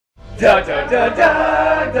Da da da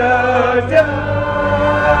da da da.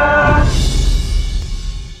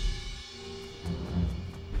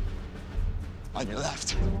 On your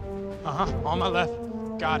left. On my left.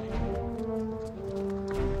 Got it.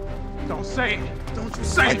 Don't say it. Don't you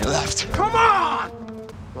say On it. your left. Come on!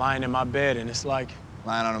 Lying in my bed and it's like...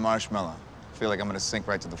 Lying on a marshmallow. I feel like I'm gonna sink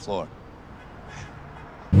right to the floor.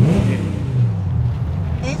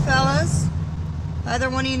 Hey, fellas.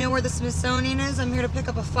 Either one of you know where the Smithsonian is? I'm here to pick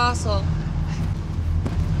up a fossil.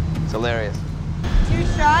 It's hilarious. Too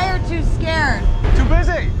shy or too scared? Too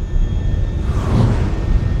busy!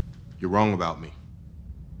 You're wrong about me.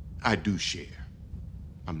 I do share.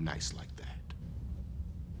 I'm nice like that.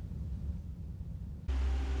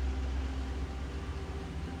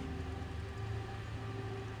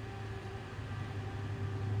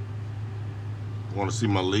 Want to see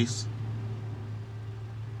my lease?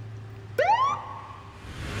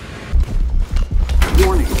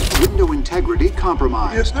 Warning, window integrity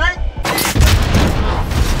compromised. Yes, mate.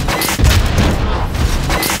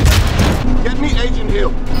 Get me Agent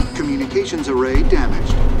Hill. Communications array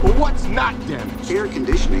damaged. But what's not damaged? Air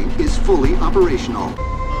conditioning is fully operational.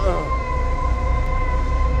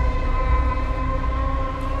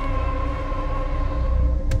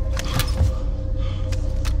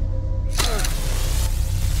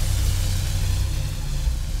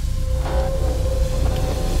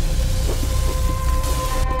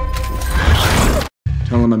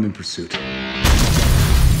 Tell him I'm in pursuit.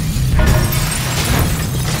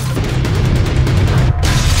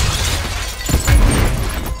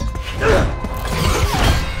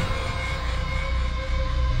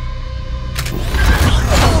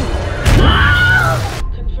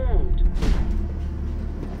 Confirmed.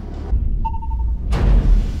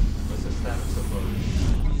 What's the status of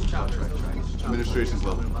Administration's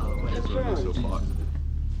level. So far.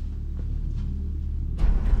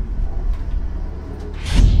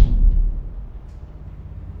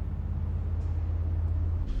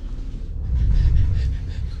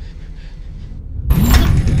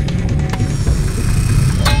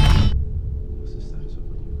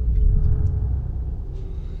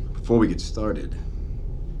 Before we get started,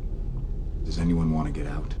 does anyone want to get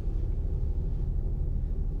out?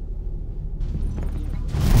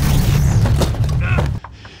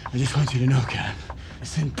 I just want you to know, Cat.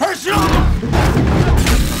 It's impersonal!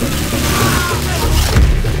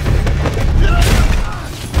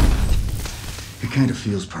 It kind of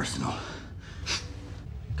feels personal.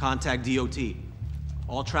 Contact DOT.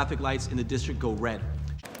 All traffic lights in the district go red.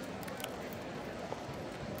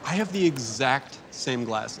 I have the exact same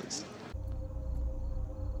glasses.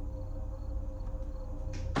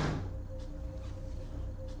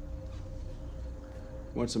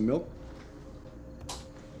 Want some milk?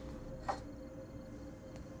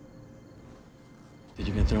 Did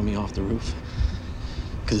you gonna throw me off the roof?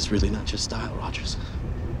 Because it's really not just style, Rogers.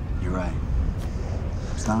 You're right.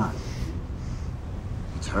 It's not.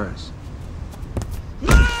 It's hers.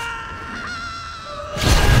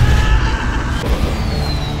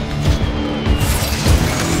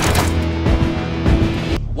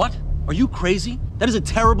 What? Are you crazy? That is a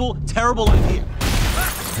terrible, terrible idea.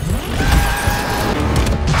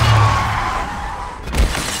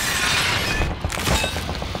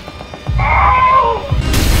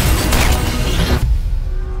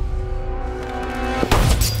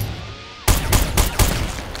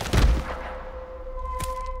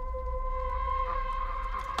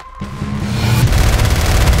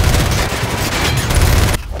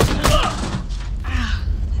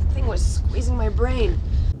 That thing was squeezing my brain.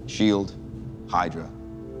 Shield, Hydra.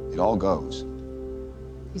 It all goes.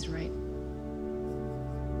 He's right.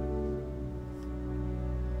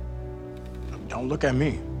 Don't look at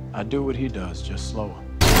me. I do what he does, just slower.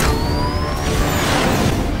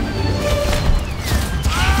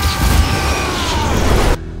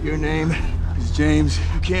 Your name is James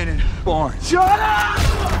Buchanan Barnes. Shut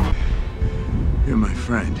up! You're my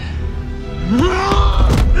friend.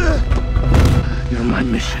 You're my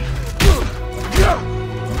mission.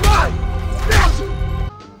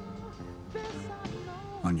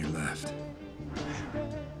 On your left.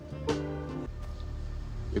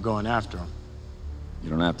 You're going after him. You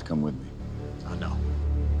don't have to come with me. I know.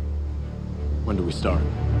 When do we start?